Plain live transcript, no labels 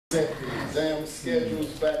Sent the exam schedules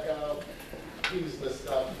back out. Please, let's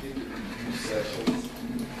stop the review sessions.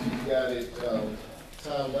 You got it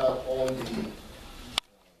timed out on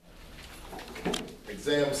the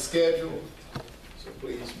exam schedule. So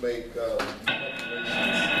please make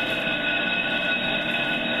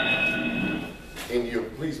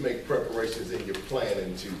preparations in your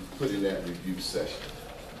planning to put in that review session.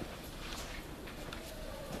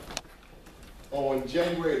 On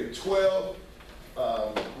January the 12th,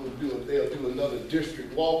 they'll do another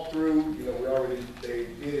district walkthrough. You know, they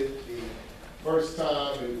did it the first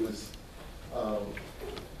time. It was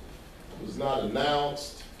not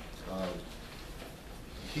announced.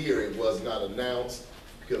 Here it was not announced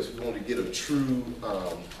because we wanted to get a true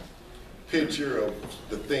picture of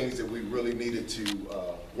the things that we really needed to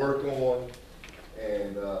work on.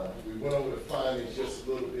 And we went over the findings just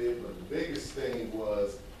a little bit, but the biggest thing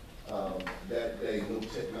was that day no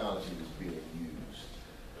technology was being used.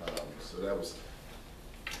 So that was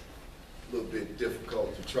a little bit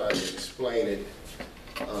difficult to try to explain it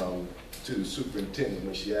to the superintendent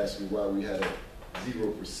when she asked me why we had a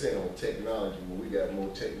 0% on technology when we got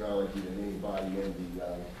more technology than anybody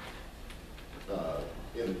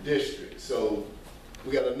in the district. So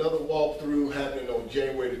we got another walkthrough happening on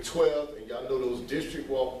January the 12th, and y'all know those district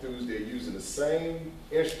walkthroughs, they're using the same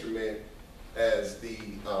instrument as the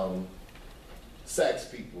SACS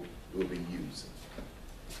people will be using.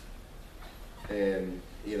 And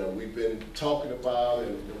you know, we've been talking about it,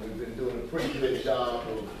 and we've been doing a pretty good job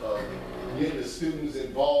of getting the students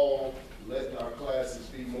involved, letting our classes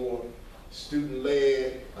be more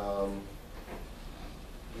student-led.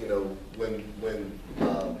 You know, when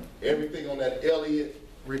everything on that Elliott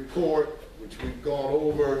report, which we've gone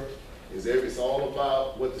over, it's all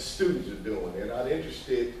about what the students are doing. They're not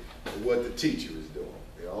interested in what the teacher is doing.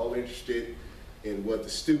 They're all interested in what the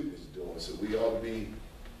student is doing. So we ought to be,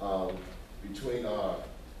 between our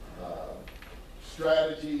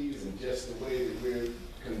strategies and just the way that we're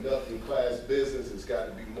conducting class business, it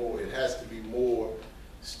has to be more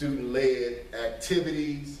student-led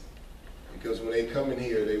activities, because when they come in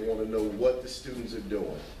here, they want to know what the students are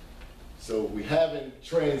doing. So we haven't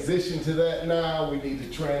transitioned to that now. We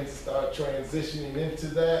need to start transitioning into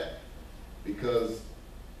that, because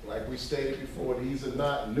like we stated before, these are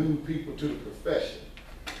not new people to the profession.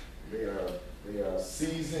 They are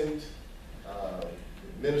seasoned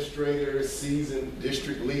administrators, seasoned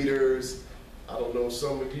district leaders. I don't know,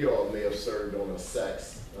 some of you all may have served on a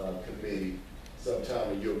SACS committee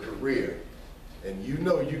sometime in your career. And you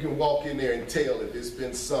know you can walk in there and tell if it's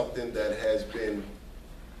been something that has been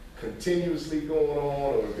continuously going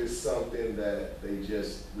on, or if it's something that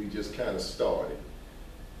we just kind of started.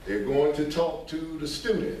 They're going to talk to the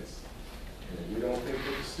students. And we don't think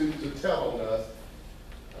that the students are telling us.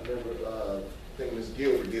 I remember, I think Ms.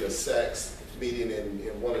 Gilbert did a SACS meeting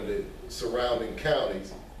in one of the surrounding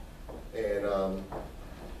counties. And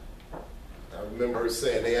I remember her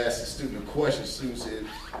saying, they asked the student a question, the student said,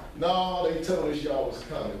 no, they told us y'all was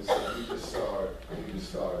coming, so we just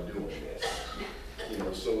started doing this. You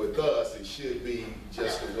know, so with us, it should be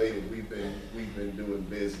just the way that we've been doing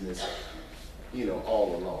business, you know,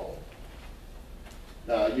 all along.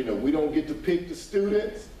 Now, you know, we don't get to pick the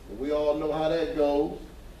students, but we all know how that goes.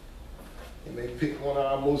 And they pick one of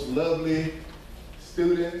our most lovely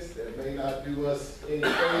students that may not do us any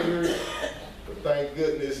favors, but thank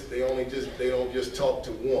goodness they don't just talk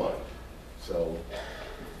to one. So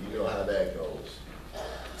you know how that goes.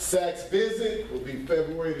 SACS visit will be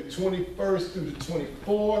February the 21st through the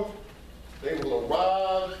 24th. They will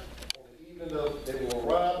arrive on the evening they will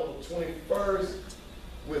arrive on the 21st,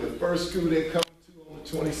 with the first school they come to on the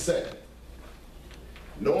 22nd.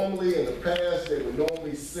 Normally in the past, they would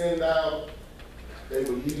normally send out, they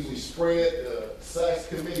would usually spread the SACS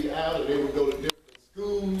committee out, and they would go to different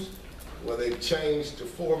schools. Well, they've changed the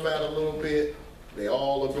format a little bit. They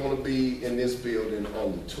all are going to be in this building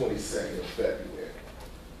on the 22nd of February.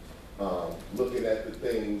 Looking at the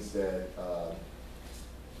things that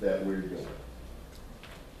we're doing.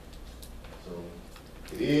 So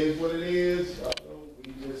it is what it is.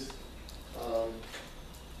 We just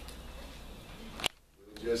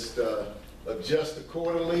we'll adjust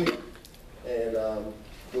accordingly and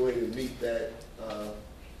go ahead and meet that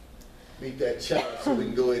challenge, so we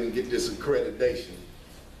can go ahead and get this accreditation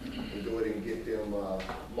and go ahead and get them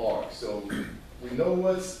marked. So we know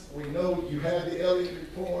you have the Elliott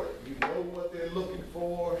report, you know what they're looking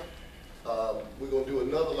for. We're gonna do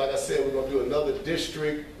another, like I said, we're gonna do another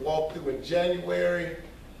district walkthrough in January,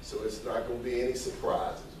 so it's not gonna be any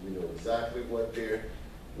surprises. We know exactly what they're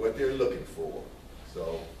looking for.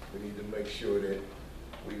 So we need to make sure that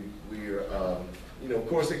we're You know, of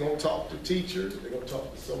course, they're gonna talk to teachers, they're gonna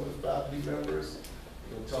talk to some of the faculty members,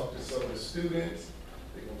 they're gonna talk to some of the students,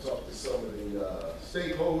 they're gonna talk to some of the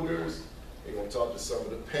stakeholders, they're gonna talk to some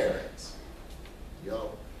of the parents.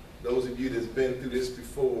 Y'all, those of you that's been through this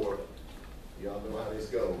before, y'all know how this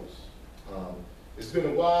goes. It's been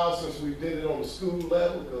a while since we did it on the school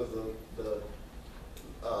level because of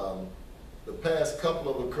the past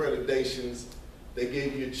couple of accreditations, they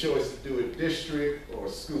gave you a choice to do it district or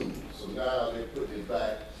school. So now they're putting it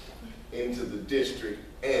back into the district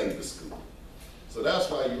and the school. So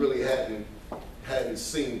that's why you really hadn't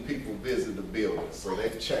seen people visit the building. So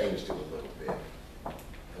they've changed it a little bit.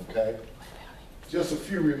 Okay? Just a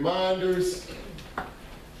few reminders.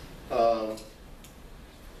 Let's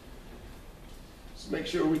make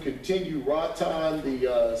sure we continue Ratan,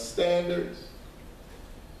 the standards.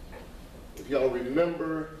 If y'all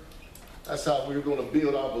remember, that's how we were going to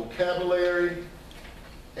build our vocabulary,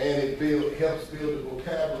 and it helps build the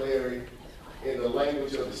vocabulary in the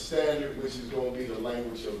language of the standard, which is going to be the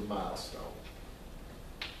language of the milestone.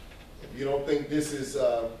 If you don't think this is,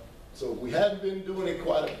 so we haven't been doing it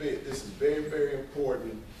quite a bit. This is very, very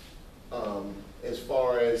important as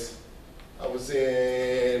far as, I was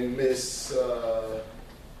in Miss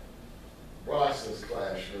Bryson's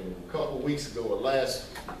classroom a couple weeks ago, or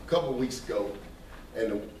couple weeks ago,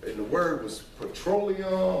 and the word was petroleum,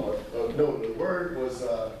 no, the word was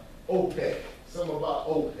OPEC, something about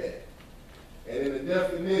OPEC. And in the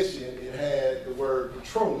definition, it had the word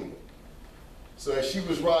petroleum. So as she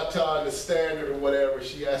was writing the standard or whatever,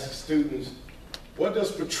 she asked the students, what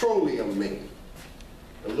does petroleum mean?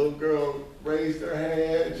 The little girl raised her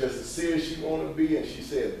hand just as serious as she wanted to be, and she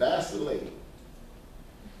said, Vaseline.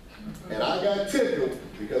 And I got tickled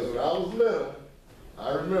because when I was little,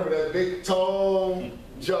 I remember that big tall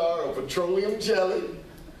jar of petroleum jelly.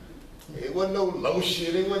 It wasn't no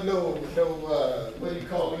lotion, it wasn't no what do you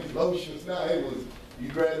call these lotions now? It was, you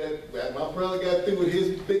grab that, my brother got through with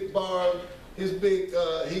his big bar,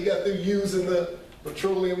 he got through using the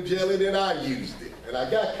petroleum jelly, then I used it. And I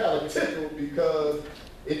got kind of tickled because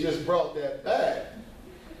it just brought that back.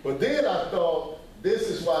 But then I thought, this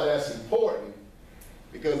is why that's important,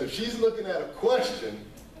 because if she's looking at a question,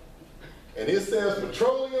 and it says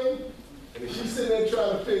petroleum, and if she's sitting there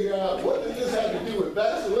trying to figure out what does this have to do with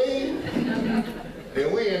Vaseline,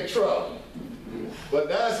 then we in trouble. But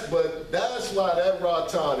that's why that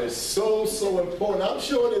Ratan is so, so important. I'm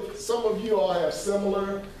sure that some of you all have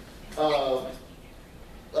similar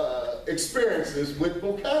experiences with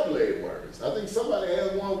vocabulary words. I think somebody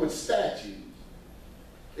had one with statues.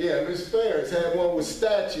 Yeah, Ms. Ferris had one with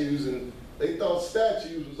statues, and they thought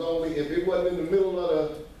statues was only if it wasn't in the middle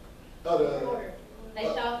of the they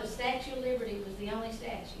thought the Statue of Liberty was the only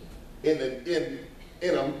statue. In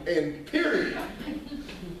period.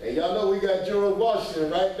 And y'all know we got George Washington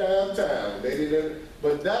right downtown. They didn't,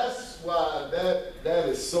 but that's why that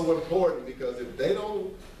is so important, because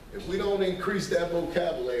if we don't increase that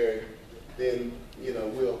vocabulary, then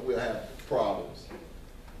we'll have problems.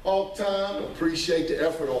 Hawk time, appreciate the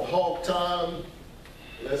effort on Hawk time.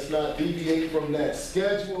 Let's not deviate from that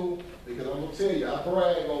schedule, because I'm gonna tell you, I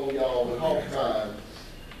brag on y'all with Hawk time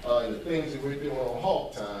and the things that we're doing on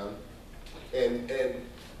Hawk time. And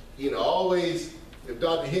always, if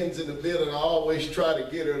Dr. Hinton's in the building, I always try to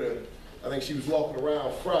get her to, I think she was walking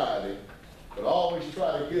around Friday, but I always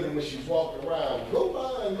try to get her when she's walking around, go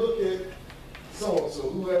by and look at so-and-so,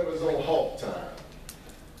 whoever's on Hawk time.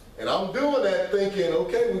 And I'm doing that thinking,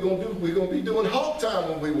 okay, we're gonna be doing Hawk time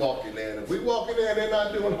when we walk in there. And if we walk in there and they're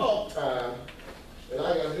not doing Hawk time, then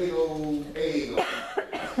I got a big old egg on.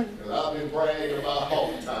 Because I've been bragging about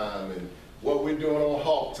Hawk time and what we're doing on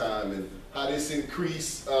Hawk time and how this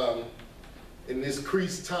increased time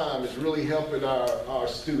is really helping our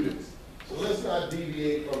students. So let's not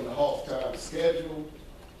deviate from the Hawk time schedule.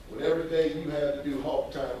 Whatever day you have to do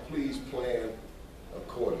Hawk time, please plan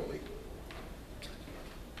accordingly.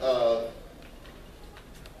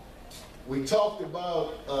 We talked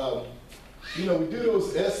about, we do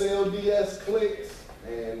those SLDS clicks,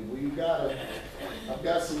 and I've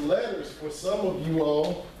got some letters for some of you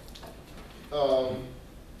all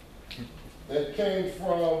that came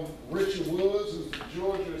from Richard Woods, who's the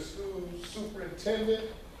Georgia School Superintendent.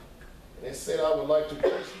 And it said, I would like to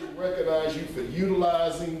personally recognize you for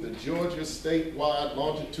utilizing the Georgia Statewide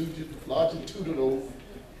Longitudinal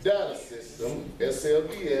Data System,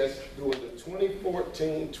 SLDS, during the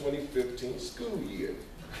 2014-2015 school year.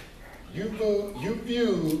 You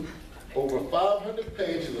viewed over 500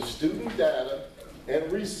 pages of student data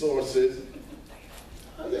and resources.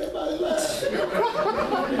 How's everybody laughing?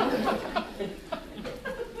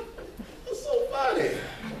 That's so funny.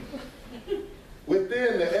 With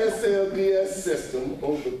system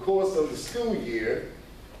over the course of the school year,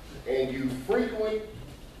 and your frequent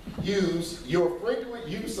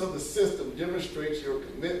use of the system demonstrates your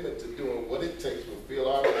commitment to doing what it takes to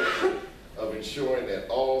fulfill our mission of ensuring that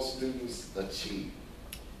all students achieve.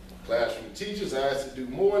 Classroom teachers are asked to do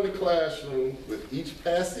more in the classroom with each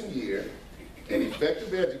passing year, and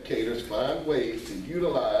effective educators find ways to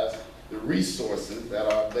utilize the resources that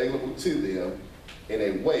are available to them in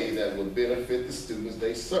a way that will benefit the students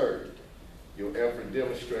they serve. Your effort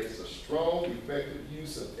demonstrates a strong, effective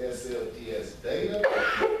use of SLDS data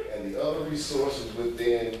and the other resources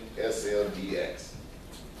within SLDX.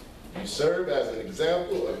 You serve as an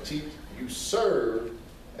example of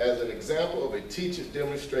a teacher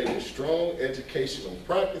demonstrating strong educational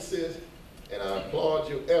practices, and I applaud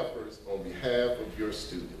your efforts on behalf of your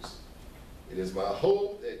students. It is my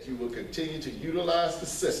hope that you will continue to utilize the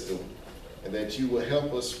system and that you will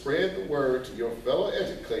help us spread the word to your fellow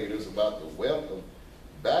educators about the wealth of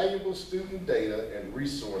valuable student data and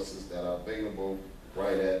resources that are available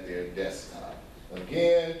right at their desktop.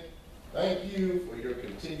 Again, thank you for your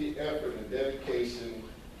continued effort and dedication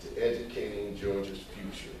to educating Georgia's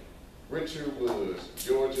future. Richard Woods,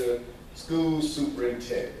 Georgia School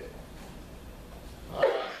Superintendent. All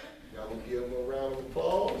right, y'all gonna give him a round of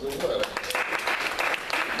applause or what?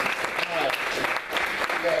 All right,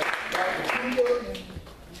 we got Dr. Cooper.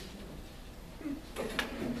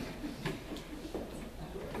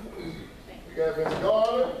 We got Ms.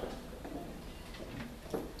 Garner.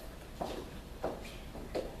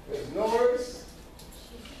 Ms. Norris.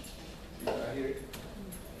 She's not here.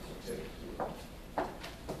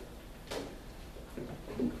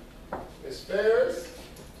 Ms. Ferris.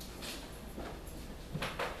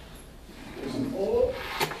 Ms. Moore.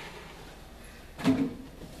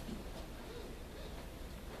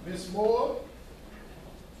 Ms. Moore.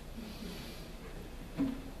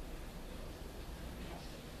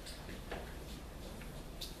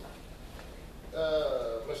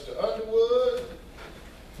 Mr. Underwood.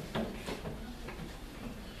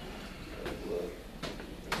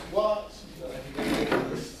 Ms. Watts, he's not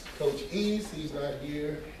here. Coach East, he's not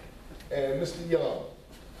here. And Mr. Young.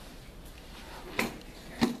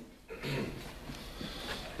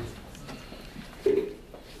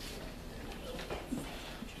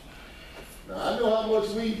 Now, I know how much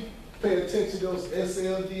we pay attention to those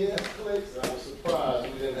SLDS clicks. I was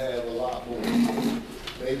surprised we didn't have a lot more.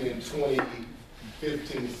 Maybe in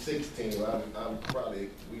 2015, 16,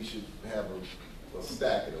 we should have a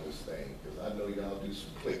stack of those things, because I know y'all do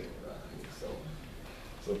some clicking around here.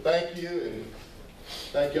 So thank you, and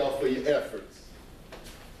thank y'all for your efforts.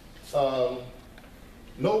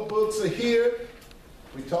 Notebooks are here.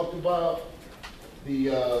 We talked about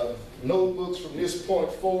the notebooks from this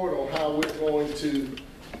point forward on how we're going to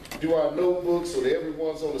do our notebooks so that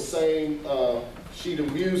everyone's on the same sheet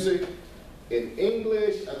of music. In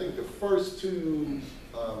English, I think the first and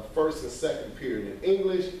second period. In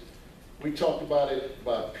English, we talked about it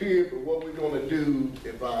by period, but what we're going to do,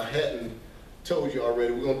 if I hadn't told you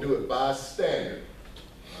already, we're going to do it by standard.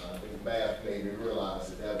 I think math made me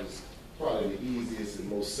realize that was probably the easiest and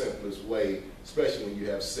most simplest way, especially when you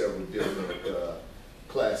have several different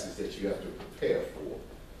classes that you have to prepare for.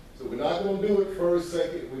 So we're not going to do it first,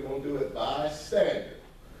 second, we're going to do it by standard.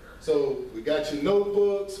 So we got your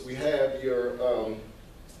notebooks, we have your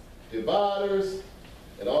dividers,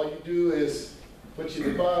 and all you do is put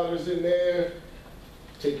your dividers in there,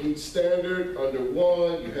 take each standard, under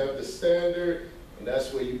one, you have the standard, and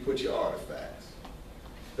that's where you put your artifacts.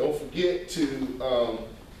 Don't forget to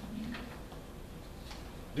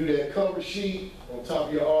do that cover sheet on top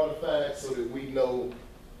of your artifacts so that we know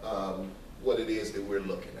what it is that we're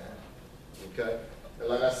looking at, okay? And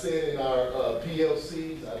like I said in our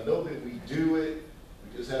PLCs, I know that we do it,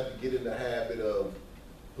 we just have to get in the habit of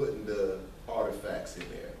putting the artifacts in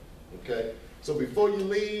there, okay? So before you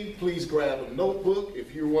leave, please grab a notebook.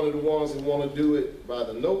 If you're one of the ones that want to do it by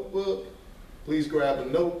the notebook, please grab a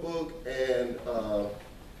notebook, and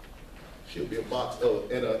should be a box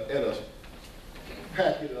and a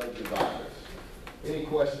packet of dividers. Any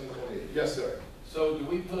questions on it? Yes, sir. So do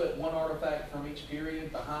we put one artifact from each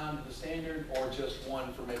period behind the standard, or just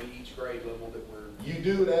one for maybe each grade level that we're? You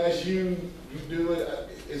do it as you do it.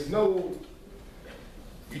 It's no,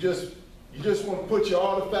 you just want to put your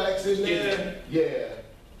artifacts in there. Yeah.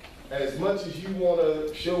 As much as you want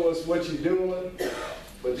to show us what you're doing,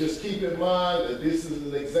 but just keep in mind that this is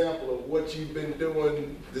an example of what you've been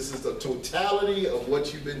doing. This is the totality of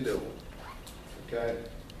what you've been doing. Okay?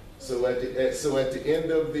 So at the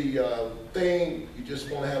end of the thing, you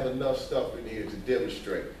just want to have enough stuff in here to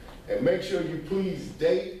demonstrate. And make sure you please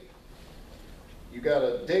date You got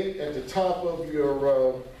a date at the top of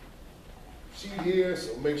your sheet here,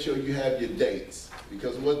 so make sure you have your dates.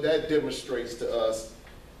 Because what that demonstrates to us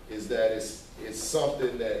is that it's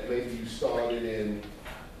something that maybe you started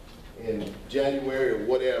in January or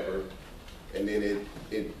whatever, and then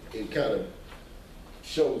it kind of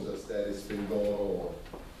shows us that it's been going on,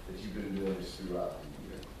 that you've been doing this throughout the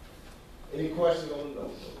year. Any questions on the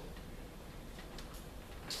notebook?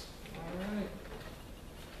 All right.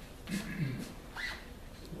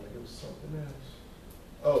 There was something else.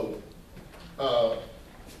 Oh, all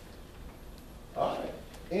right.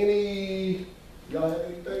 Y'all have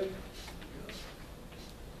anything?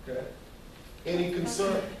 Okay. Any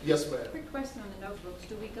concern? Yes, ma'am. Quick question on the notebooks.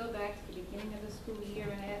 Do we go back to the beginning of the school year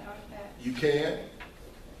and add artifacts? You can.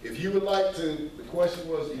 If you would like to, the question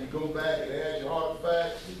was, you go back and add your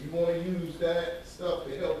artifacts. If you want to use that stuff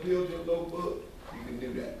to help build your notebook, you can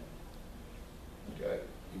do that. Okay?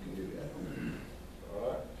 You can do that. All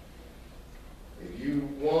right? If you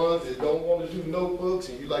ones that don't want to do notebooks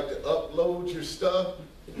and you like to upload your stuff,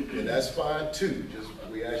 then that's fine too. Just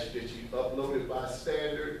we ask you that you upload it by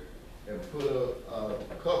standard and put a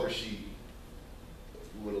cover sheet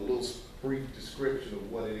with a little brief description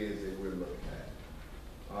of what it is that we're looking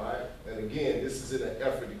at. All right? And again, this is in an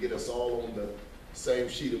effort to get us all on the same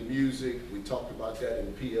sheet of music. We talked about that in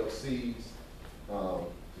the PLCs, to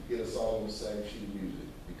get us all on the same sheet of music,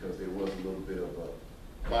 because there was a little bit of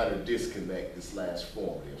a minor disconnect this last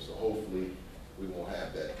formative. So hopefully we won't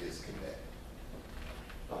have that disconnect.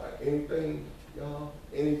 All right, anything, y'all?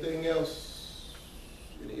 Anything else?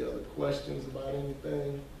 Any other questions about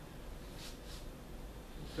anything?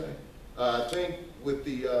 Okay. I think with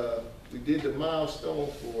the, we did the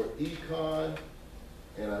milestone for econ,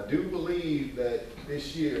 and I do believe that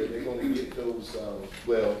this year they're going to get those,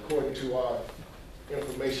 well, according to our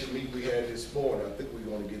information meet we had this morning, I think we're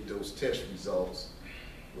going to get those test results.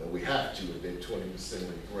 Well, we have to if they're 20% of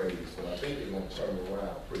the grades, but I think they're going to turn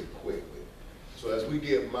around pretty quickly. So as we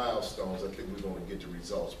get milestones, I think we're going to get the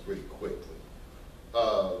results pretty quickly.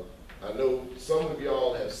 I know some of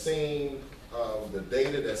y'all have seen the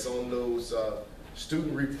data that's on those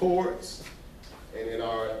student reports, and in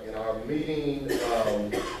our meeting,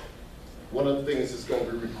 one of the things that's going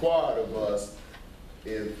to be required of us,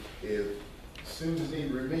 if students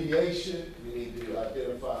need remediation, we need to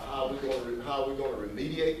identify how we're going to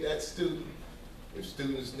remediate that student. If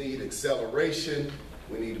students need acceleration,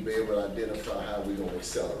 we need to be able to identify how we're going to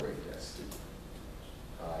accelerate that student.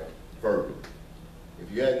 All right, verbally.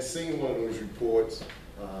 If you hadn't seen one of those reports,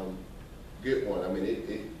 get one. I mean,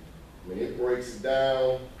 it breaks it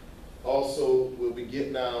down. Also, we'll be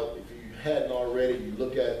getting out, if you hadn't already, you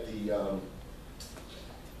look at the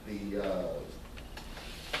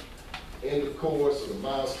end of course or the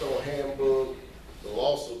milestone handbook. It'll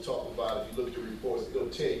also talk about, if you look at the reports, it'll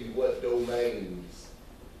tell you what domains,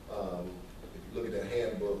 if you look at that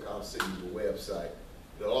handbook, I'll send you the website.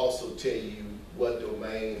 It'll also tell you what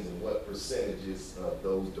domains and what percentages of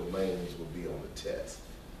those domains will be on the test.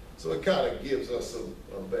 So it kind of gives us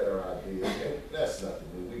a better idea. And that's nothing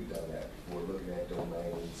new. We've done that before, looking at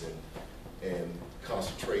domains and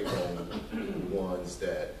concentrating on the ones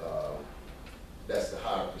that that's the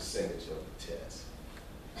higher percentage of the test.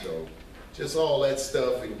 So just all that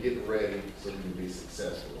stuff and getting ready so we can be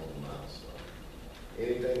successful on the milestone.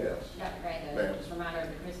 Anything else? Dr. Gray, just a reminder of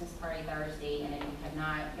the Christmas party Thursday, and if you have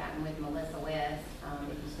not gotten with Melissa West,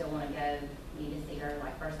 if you still want to go, you need to see her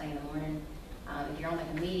like first thing in the morning. If you're on the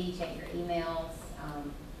committee, check your emails.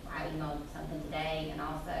 I emailed something today, and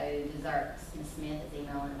also desserts. Ms. Smith is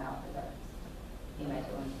emailing about desserts. You may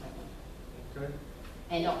do one. Okay.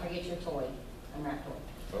 And don't forget your toy, unwrapped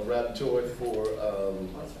toy. Unwrapped toy for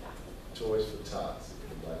Toys for Tots. If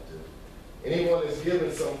you'd like to. Anyone that's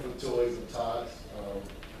giving something for Toys for Tots,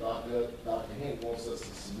 Dr. Hink wants us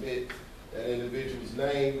to submit that individual's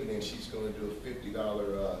name, and then she's going to do a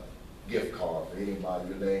 $50 gift card for anybody.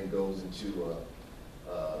 Your name goes into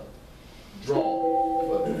a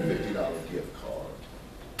draw for the $50 gift card.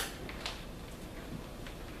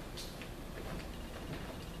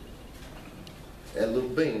 That little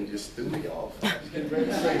bing just threw me off. I was getting ready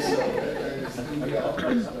to say something. That just threw me off.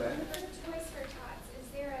 For the Toys for Tots, is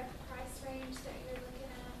there a price range that you're looking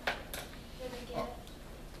at for the gift?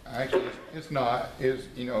 Actually, it's not. It's,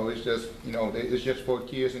 you know, it's just, you know, it's just for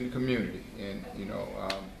kids in the community. And, you know,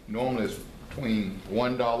 normally it's between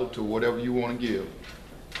 $1 to whatever you want to give.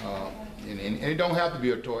 And it don't have to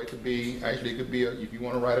be a toy. It could be, actually, it could be, if you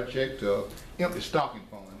want to write a check to empty stocking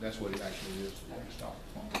fund. That's what it actually is, empty stocking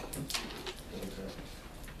fund.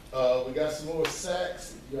 Okay. We got some more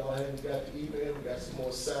sacks. If y'all haven't got the email, we got some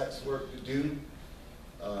more sacks work to do.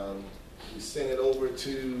 we sent it over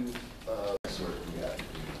to, that's what we have to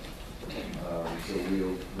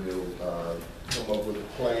do. So we'll come up with a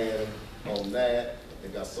plan on that. I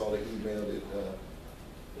think I saw the email that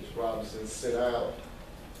Ms. Robinson sent out.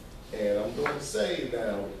 And I'm going to say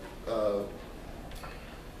now,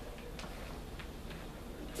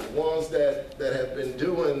 the ones that have been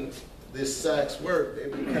doing this SACS work,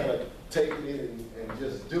 they've been kind of taking it and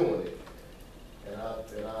just doing it. And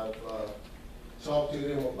I've talked to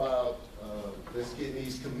them about let's get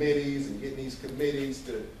these committees and getting these committees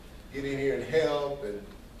to get in here and help. And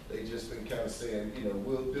they just been kind of saying, you know,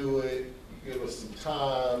 we'll do it. You give us some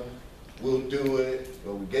time, we'll do it.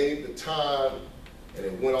 But we gave the time, and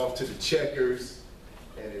it went off to the checkers,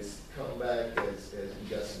 and it's come back as we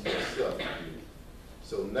got some more stuff to do.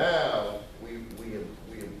 So now we have,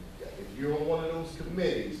 if you're on one of those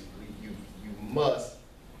committees,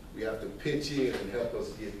 we have to pitch in and help us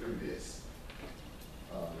get through this.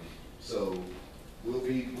 So we'll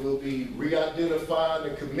be re-identifying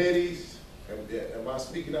the committees. Am I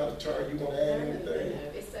speaking out of turn? You want to add anything?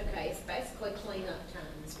 No, it's okay. It's basically cleanup time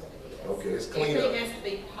is what it is. Okay, it's cleanup. Everything has to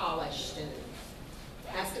be polished and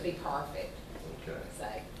has to be perfect. Okay. So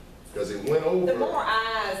Because it went over. the more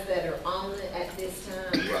eyes that are on it at this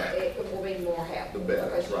time, Right. it will be more helpful. The better,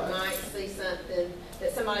 Because right. you might see something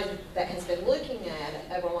that somebody that has been looking at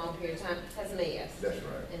it over a long period of time has missed. That's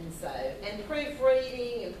right. And so, and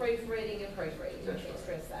proofreading and proofreading and proofreading. I That's can't right.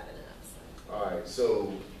 stress that enough. So. All right,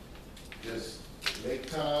 so just make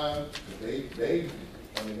time.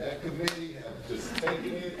 That committee have just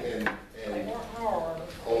taken it and They work hard.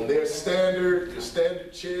 on their standard, your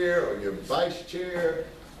standard chair or your vice chair,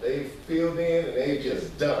 they filled in and they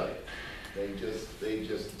just done it. They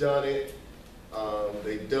just done it.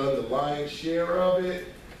 They've done the lion's share of it.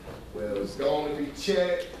 Well, it's going to be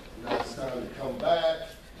checked. Now it's time to come back.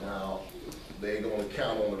 Now they're going to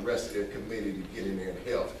count on the rest of their committee to get in there and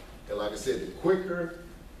help. And like I said, the quicker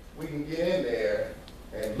we can get in there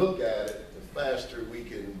and look at it, the faster we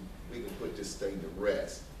can put this thing to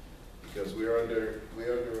rest. Because we're under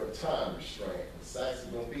a time restraint. The SACS is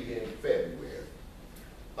going to be here in February.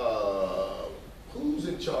 Who's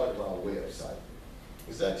in charge of our website?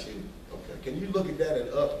 Is that you? Okay. Can you look at that and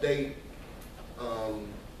update?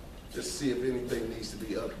 Just see if anything needs to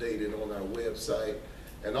be updated on our website.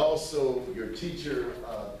 And also your teacher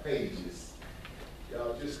pages.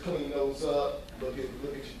 Y'all just clean those up. Look at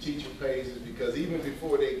your teacher pages, because even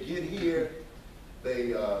before they get here,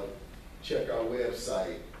 they check our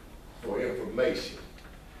website for information.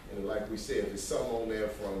 And like we said, if there's some on there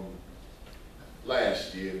from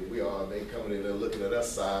last year, they coming in there looking at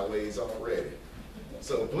us sideways already.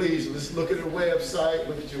 So please, let's look at the website,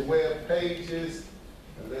 look at your web pages,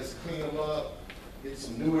 and let's clean them up, get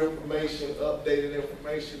some new information, updated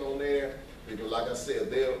information on there. Because like I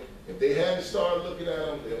said, if they haven't started looking at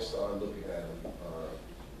them, they'll start looking at them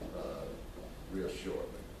real shortly.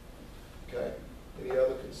 Okay? Any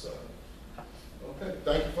other concern? Okay,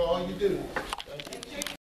 thank you for all you do.